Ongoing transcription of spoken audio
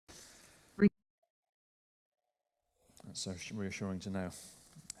That's so reassuring to know.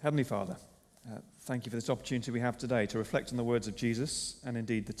 Heavenly Father, thank you for this opportunity we have today to reflect on the words of Jesus and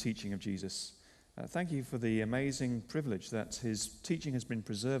indeed the teaching of Jesus. Thank you for the amazing privilege that his teaching has been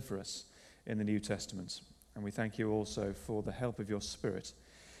preserved for us in the New Testament. And we thank you also for the help of your Spirit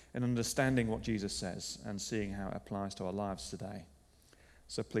in understanding what Jesus says and seeing how it applies to our lives today.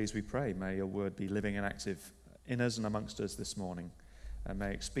 So please, we pray, may your word be living and active in us and amongst us this morning. And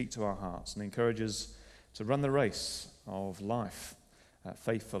may it speak to our hearts and encourage us to run the race of life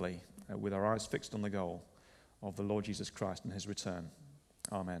faithfully with our eyes fixed on the goal of the Lord Jesus Christ and his return.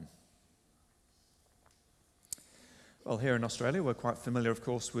 Amen. Well, here in Australia, we're quite familiar, of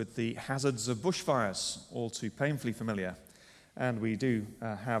course, with the hazards of bushfires, all too painfully familiar. And we do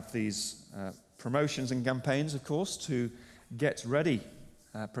have these promotions and campaigns, of course, to get ready,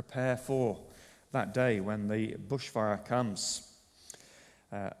 prepare for that day when the bushfire comes.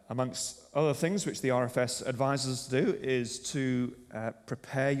 Amongst other things which the RFS advises us to do is to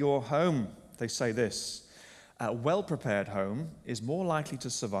prepare your home. They say this: a well-prepared home is more likely to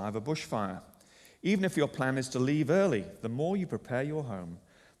survive a bushfire. Even if your plan is to leave early, the more you prepare your home,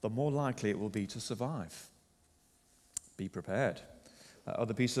 the more likely it will be to survive. Be prepared.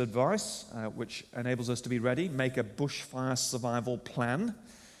 Other piece of advice which enables us to be ready: make a bushfire survival plan.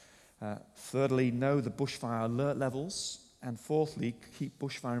 Thirdly, know the bushfire alert levels. And fourthly, keep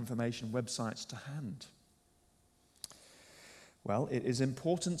bushfire information websites to hand. Well, it is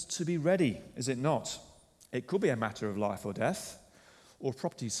important to be ready, is it not? It could be a matter of life or death, or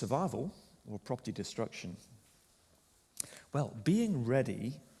property survival, or property destruction. Well, being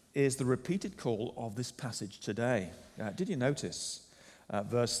ready is the repeated call of this passage today. Did you notice?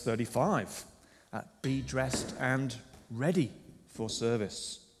 Verse 35, be dressed and ready for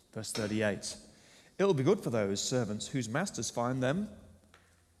service. Verse 38. It will be good for those servants whose masters find them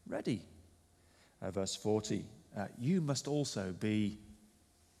ready. Verse 40, you must also be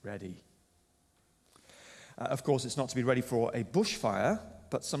ready. Of course, it's not to be ready for a bushfire,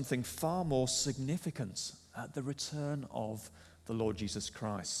 but something far more significant, the return of the Lord Jesus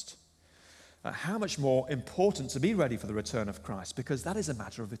Christ. How much more important to be ready for the return of Christ, because that is a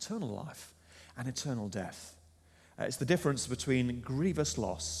matter of eternal life and eternal death. It's the difference between grievous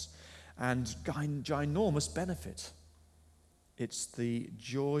loss and ginormous benefit. It's the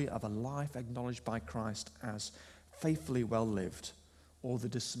joy of a life acknowledged by Christ as faithfully well lived, or the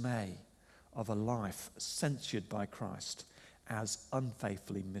dismay of a life censured by Christ as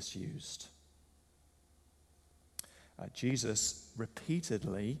unfaithfully misused. Jesus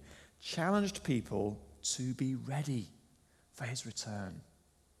repeatedly challenged people to be ready for his return.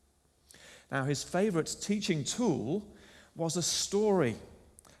 Now, his favorite teaching tool was a story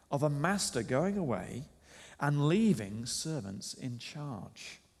of a master going away and leaving servants in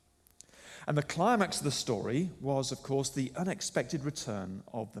charge. And the climax of the story was, of course, the unexpected return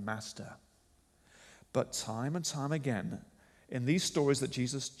of the master. But time and time again, in these stories that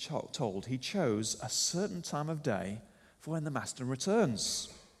Jesus told, he chose a certain time of day for when the master returns.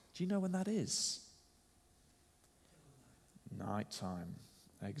 Do you know when that is? Nighttime,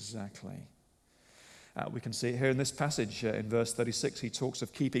 exactly. We can see it here in this passage. In verse 36, he talks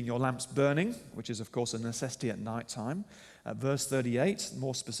of keeping your lamps burning, which is, of course, a necessity at night time. Verse 38,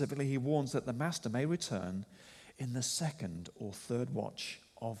 more specifically, he warns that the master may return in the second or third watch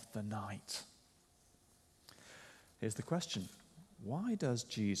of the night. Here's the question: why does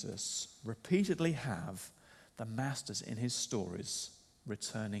Jesus repeatedly have the masters in his stories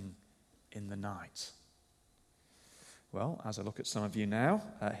returning in the night? Well, as I look at some of you now,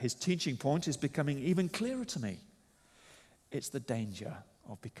 his teaching point is becoming even clearer to me. It's the danger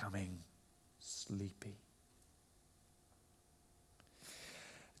of becoming sleepy.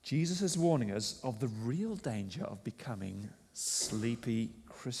 Jesus is warning us of the real danger of becoming sleepy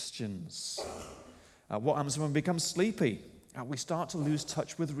Christians. What happens when we become sleepy? We start to lose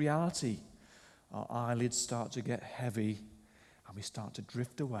touch with reality. Our eyelids start to get heavy, and we start to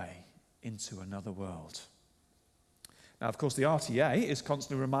drift away into another world. Now, of course, the RTA is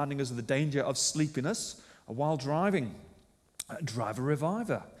constantly reminding us of the danger of sleepiness while driving. Driver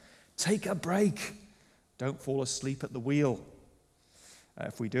reviver. Take a break. Don't fall asleep at the wheel.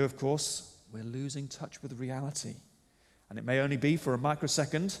 If we do, of course, we're losing touch with reality. And it may only be for a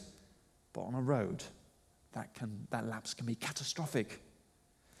microsecond, but on a road, that lapse can be catastrophic.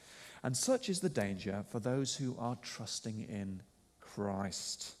 And such is the danger for those who are trusting in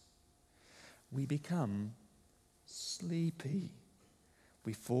Christ. We become sleepy.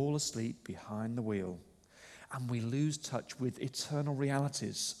 We fall asleep behind the wheel, and we lose touch with eternal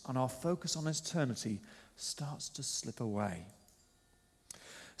realities, and our focus on eternity starts to slip away.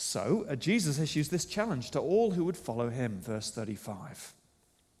 So Jesus issues this challenge to all who would follow him. Verse 35.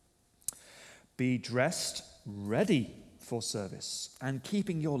 Be dressed ready for service and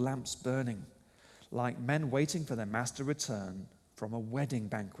keeping your lamps burning, like men waiting for their master return from a wedding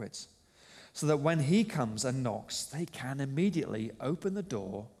banquet, so that when he comes and knocks, they can immediately open the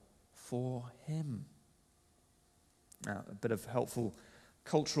door for him. Now, a bit of helpful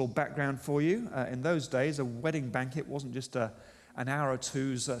cultural background for you. In those days, a wedding banquet wasn't just an hour or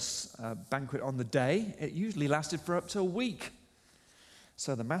two's banquet on the day. It usually lasted for up to a week.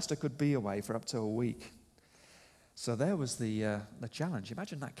 So the master could be away for up to a week. So there was the challenge.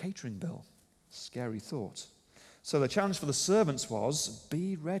 Imagine that catering bill. Scary thought. So the challenge for the servants was,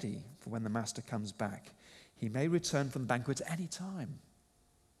 be ready for when the master comes back. He may return from the banquet at any time.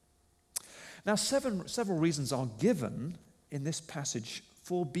 Now, several reasons are given in this passage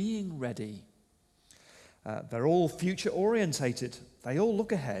for being ready. They're all future-orientated. They all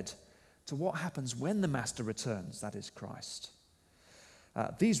look ahead to what happens when the master returns, that is Christ.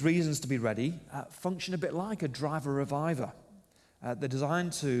 These reasons to be ready function a bit like a driver reviver. They're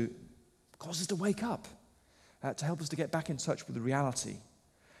designed to cause us to wake up, to help us to get back in touch with the reality.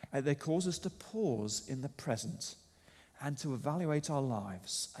 They cause us to pause in the present and to evaluate our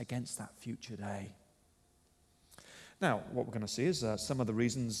lives against that future day. Now, what we're going to see is some of the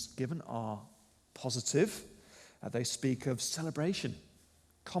reasons given are positive. They speak of celebration,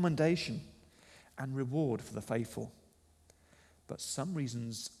 commendation, and reward for the faithful. But some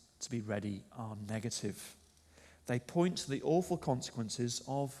reasons to be ready are negative. They point to the awful consequences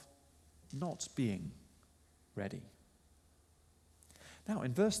of not being ready. Now,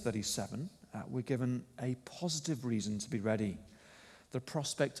 in verse 37, we're given a positive reason to be ready. The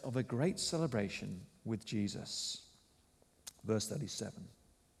prospect of a great celebration with Jesus. Verse 37.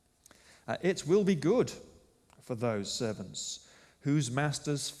 It will be good for those servants whose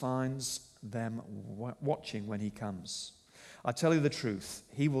masters finds them watching when he comes. I tell you the truth,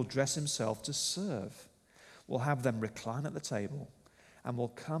 he will dress himself to serve, will have them recline at the table, and will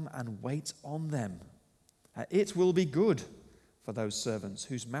come and wait on them. It will be good for those servants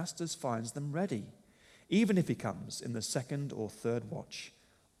whose masters finds them ready, even if he comes in the second or third watch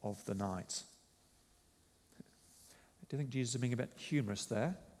of the night. Do you think Jesus is being a bit humorous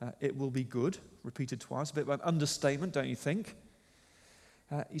there? It will be good, repeated twice, a bit of an understatement, don't you think?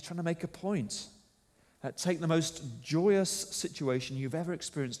 He's trying to make a point. Take the most joyous situation you've ever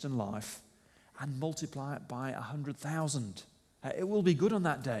experienced in life and multiply it by 100,000. It will be good on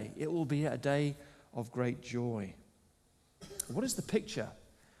that day. It will be a day of great joy. What is the picture?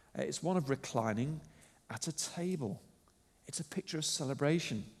 It's one of reclining at a table. It's a picture of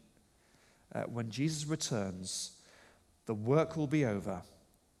celebration. When Jesus returns, the work will be over.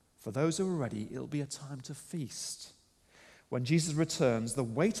 For those who are ready, it'll be a time to feast. When Jesus returns, the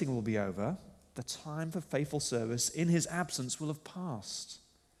waiting will be over. The time for faithful service in his absence will have passed.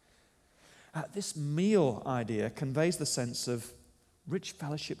 This meal idea conveys the sense of rich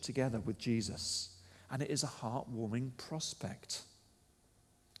fellowship together with Jesus, and it is a heartwarming prospect.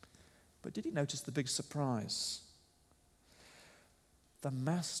 But did you notice the big surprise? The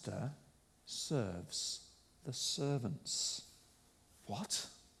master serves the servants. What?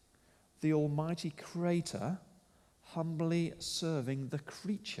 The Almighty Creator humbly serving the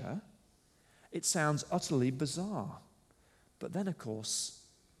creature? It sounds utterly bizarre. But then, of course,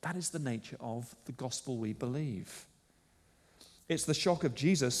 that is the nature of the gospel we believe. It's the shock of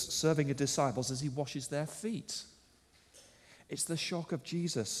Jesus serving his disciples as he washes their feet. It's the shock of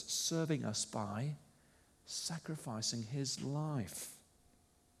Jesus serving us by sacrificing his life.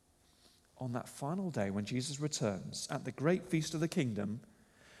 On that final day when Jesus returns, at the great feast of the kingdom,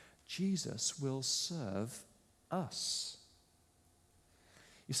 Jesus will serve us.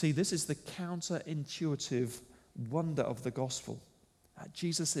 You see, this is the counterintuitive wonder of the gospel.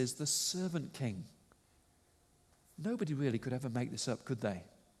 Jesus is the servant king. Nobody really could ever make this up, could they?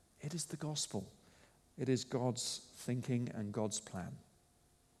 It is the gospel. It is God's thinking and God's plan.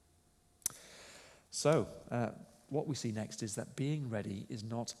 So, what we see next is that being ready is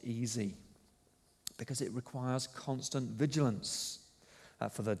not easy because it requires constant vigilance.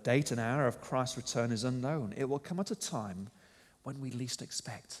 For the date and hour of Christ's return is unknown. It will come at a time when we least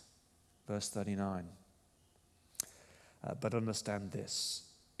expect. Verse 39. But understand this.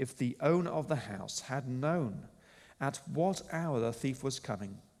 If the owner of the house had known at what hour the thief was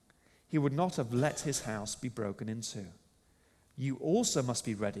coming, he would not have let his house be broken into. You also must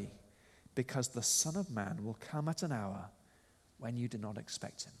be ready, because the Son of Man will come at an hour when you do not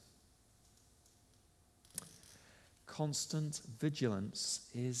expect him. Constant vigilance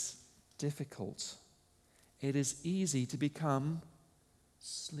is difficult. It is easy to become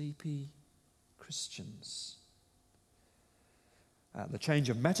sleepy Christians. The change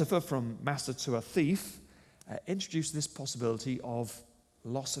of metaphor from master to a thief introduced this possibility of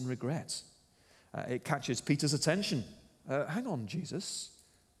loss and regret. It catches Peter's attention. Hang on, Jesus,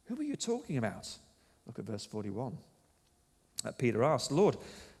 who are you talking about? Look at verse 41. Peter asked, Lord,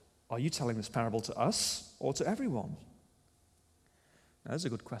 are you telling this parable to us or to everyone? Now, that's a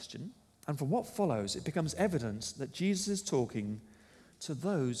good question. And from what follows, it becomes evident that Jesus is talking to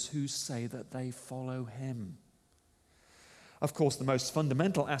those who say that they follow him. Of course, the most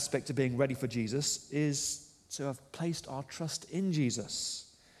fundamental aspect of being ready for Jesus is to have placed our trust in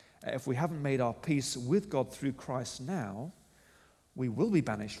Jesus. If we haven't made our peace with God through Christ now, we will be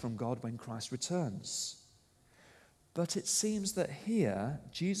banished from God when Christ returns. But it seems that here,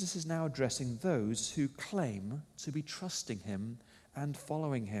 Jesus is now addressing those who claim to be trusting him and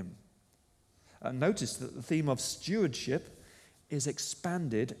following him. Notice that the theme of stewardship is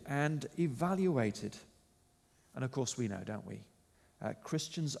expanded and evaluated. And of course we know, don't we?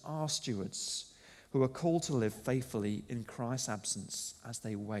 Christians are stewards who are called to live faithfully in Christ's absence as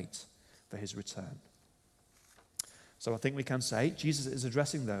they wait for his return. So I think we can say Jesus is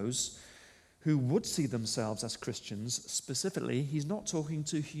addressing those who would see themselves as Christians. Specifically, he's not talking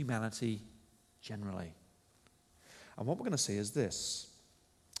to humanity generally. And what we're going to see is this.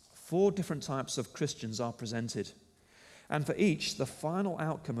 4 different types of Christians are presented. And for each, the final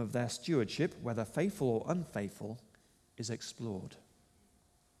outcome of their stewardship, whether faithful or unfaithful, is explored.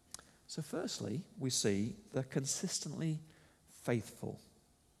 So firstly, we see the consistently faithful.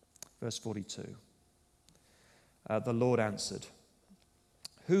 Verse 42. The Lord answered,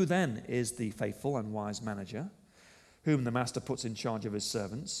 "Who then is the faithful and wise manager, whom the master puts in charge of his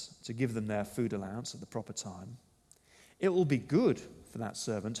servants to give them their food allowance at the proper time? It will be good for that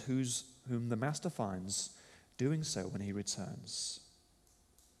servant whom the master finds doing so when he returns."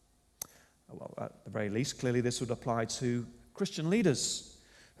 Well, at the very least, clearly this would apply to Christian leaders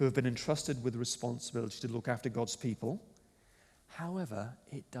who have been entrusted with the responsibility to look after God's people. However,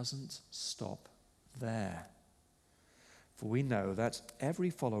 it doesn't stop there. For we know that every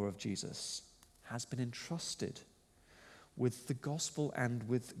follower of Jesus has been entrusted with the gospel and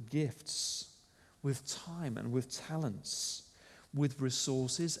with gifts, with time and with talents, with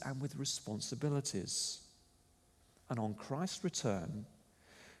resources and with responsibilities. And on Christ's return,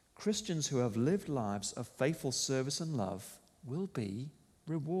 Christians who have lived lives of faithful service and love will be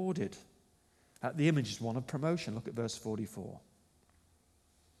rewarded. The image is one of promotion. Look at verse 44.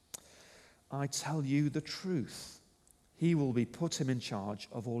 "I tell you the truth. He will be put him in charge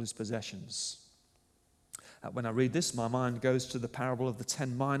of all his possessions." When I read this, my mind goes to the parable of the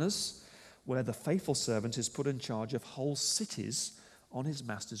 10 minas, where the faithful servant is put in charge of whole cities on his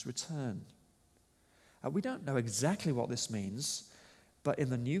master's return. We don't know exactly what this means, but in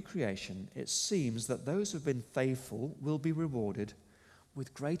the new creation, it seems that those who have been faithful will be rewarded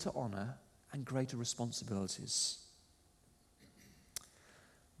with greater honor and greater responsibilities.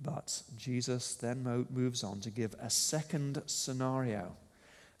 But Jesus then moves on to give a second scenario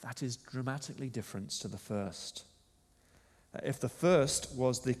that is dramatically different to the first. If the first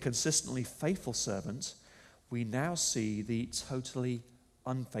was the consistently faithful servant, we now see the totally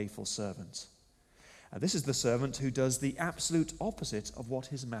unfaithful servant. This is the servant who does the absolute opposite of what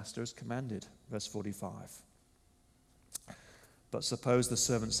his master has commanded. Verse 45. "But suppose the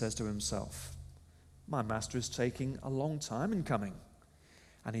servant says to himself, 'My master is taking a long time in coming.'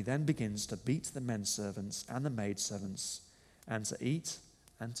 And he then begins to beat the men servants and the maid servants, and to eat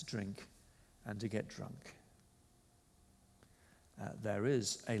and to drink and to get drunk." There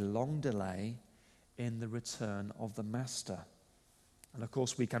is a long delay in the return of the master. And of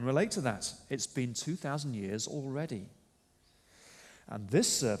course we can relate to that. It's been 2,000 years already. And this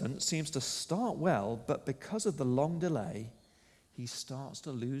servant seems to start well, but because of the long delay, he starts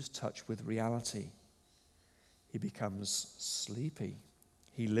to lose touch with reality. He becomes sleepy.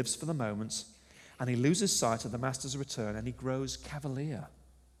 He lives for the moment, and he loses sight of the master's return, and he grows cavalier.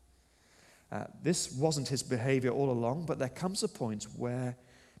 This wasn't his behavior all along, but there comes a point where,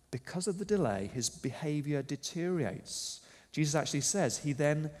 because of the delay, his behavior deteriorates. Jesus actually says he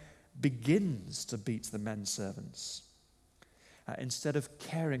then begins to beat the men servants. Instead of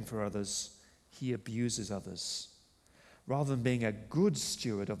caring for others, he abuses others. Rather than being a good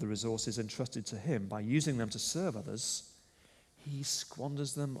steward of the resources entrusted to him by using them to serve others, he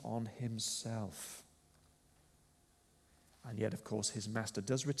squanders them on himself. And yet, of course, his master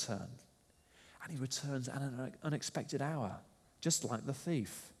does return. And he returns at an unexpected hour, just like the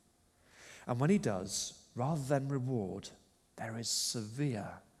thief. And when he does, rather than reward, there is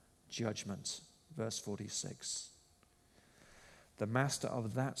severe judgment. Verse 46. the master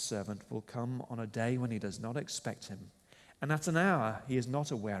of that servant will come on a day when he does not expect him, and at an hour he is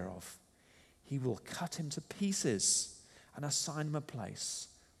not aware of. He will cut him to pieces and assign him a place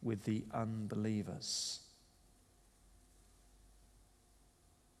with the unbelievers.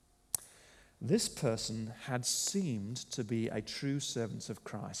 This person had seemed to be a true servant of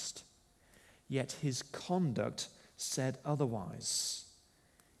Christ, yet his conduct said otherwise.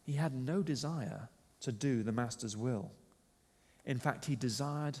 He had no desire to do the master's will. In fact, he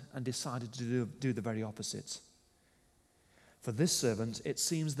desired and decided to do the very opposite. For this servant, it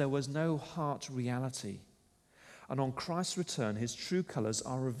seems there was no heart reality. And on Christ's return, his true colors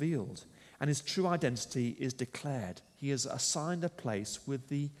are revealed, and his true identity is declared. He is assigned a place with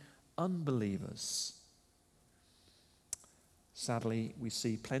the unbelievers. Sadly, we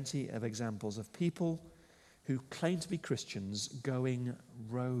see plenty of examples of people who claim to be Christians going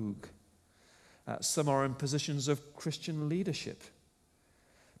rogue. Some are in positions of Christian leadership,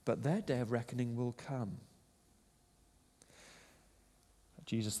 but their day of reckoning will come.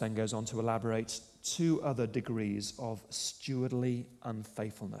 Jesus then goes on to elaborate two other degrees of stewardly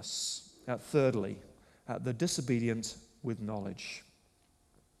unfaithfulness. Thirdly, the disobedient with knowledge.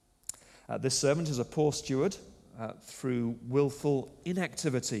 This servant is a poor steward through willful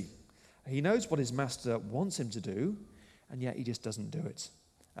inactivity. He knows what his master wants him to do, and yet he just doesn't do it.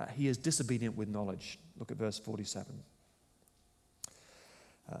 He is disobedient with knowledge. Look at verse 47.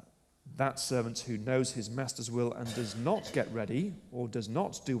 That servant who knows his master's will and does not get ready or does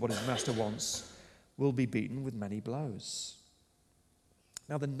not do what his master wants will be beaten with many blows.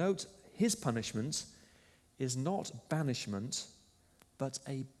 Now, note his punishment is not banishment, but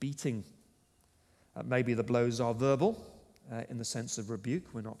a beating. Maybe the blows are verbal in the sense of rebuke,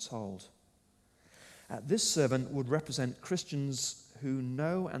 we're not told. This servant would represent Christians who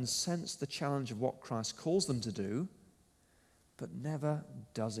know and sense the challenge of what Christ calls them to do, but never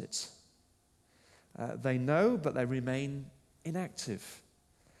does it. They know, but they remain inactive.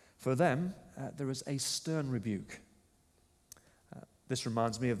 For them, there is a stern rebuke. This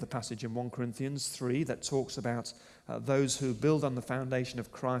reminds me of the passage in 1 Corinthians 3 that talks about those who build on the foundation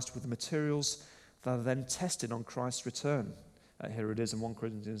of Christ with the materials that are then tested on Christ's return. Here it is in 1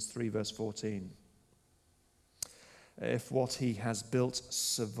 Corinthians 3, verse 14. If what he has built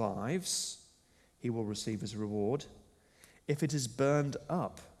survives, he will receive his reward. If it is burned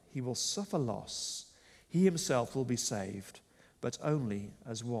up, he will suffer loss. He himself will be saved, but only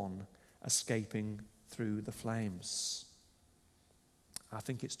as one escaping through the flames. I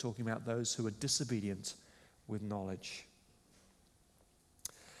think it's talking about those who are disobedient with knowledge.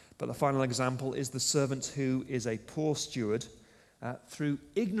 But the final example is the servant who is a poor steward through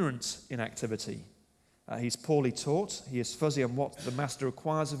ignorant inactivity. He's poorly taught, he is fuzzy on what the master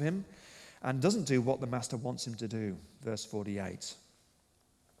requires of him, and doesn't do what the master wants him to do. Verse 48.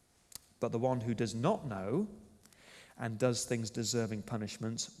 But the one who does not know and does things deserving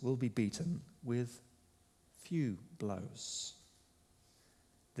punishment will be beaten with few blows.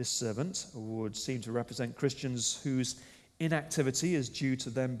 This servant would seem to represent Christians whose inactivity is due to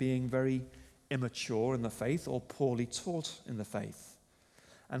them being very immature in the faith or poorly taught in the faith.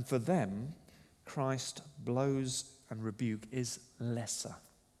 And for them, Christ blows and rebuke is lesser.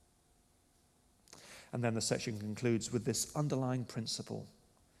 And then the section concludes with this underlying principle.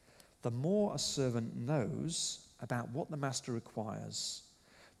 The more a servant knows about what the master requires,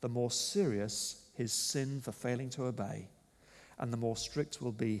 the more serious his sin for failing to obey, and the more strict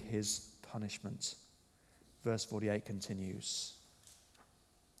will be his punishment. Verse 48 continues.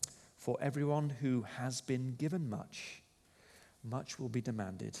 For everyone who has been given much, much will be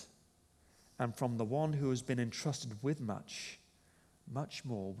demanded. And from the one who has been entrusted with much, much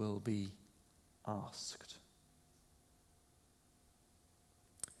more will be asked.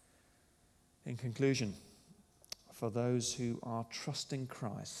 In conclusion, for those who are trusting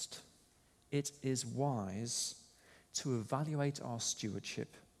Christ, it is wise to evaluate our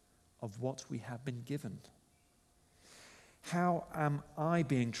stewardship of what we have been given. How am I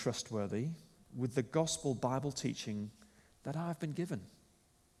being trustworthy with the gospel Bible teaching that I've been given?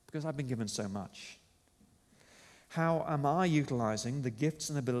 Because I've been given so much. How am I utilizing the gifts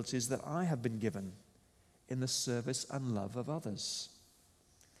and abilities that I have been given in the service and love of others?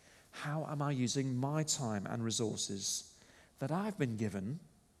 How am I using my time and resources that I've been given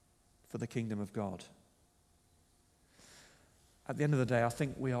for the kingdom of God? At the end of the day, I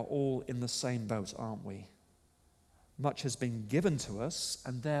think we are all in the same boat, aren't we? Much has been given to us,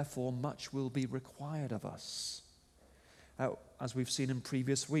 and therefore much will be required of us. As we've seen in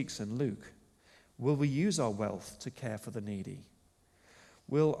previous weeks in Luke, will we use our wealth to care for the needy?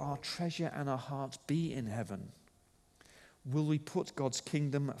 Will our treasure and our heart be in heaven? Will we put God's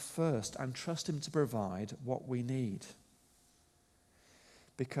kingdom first and trust him to provide what we need?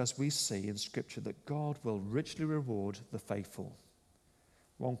 Because we see in Scripture that God will richly reward the faithful.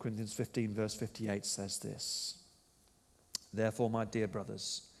 1 Corinthians 15 verse 58 says this, "Therefore, my dear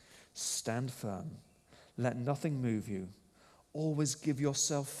brothers, stand firm. Let nothing move you. Always give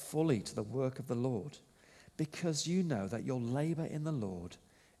yourself fully to the work of the Lord, because you know that your labor in the Lord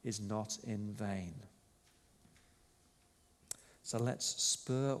is not in vain." So let's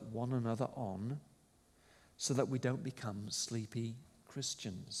spur one another on so that we don't become sleepy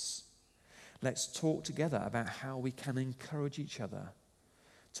Christians. Let's talk together about how we can encourage each other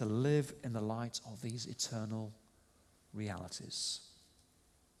to live in the light of these eternal realities.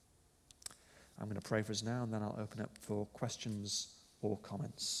 I'm going to pray for us now, and then I'll open up for questions or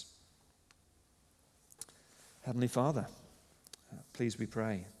comments. Heavenly Father, please we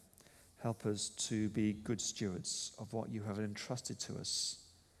pray, help us to be good stewards of what you have entrusted to us.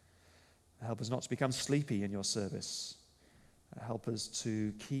 Help us not to become sleepy in your service. Help us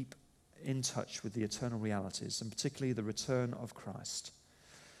to keep in touch with the eternal realities, and particularly the return of Christ.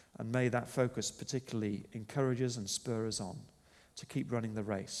 And may that focus particularly encourage us and spur us on to keep running the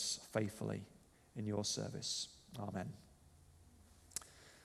race faithfully in your service. Amen.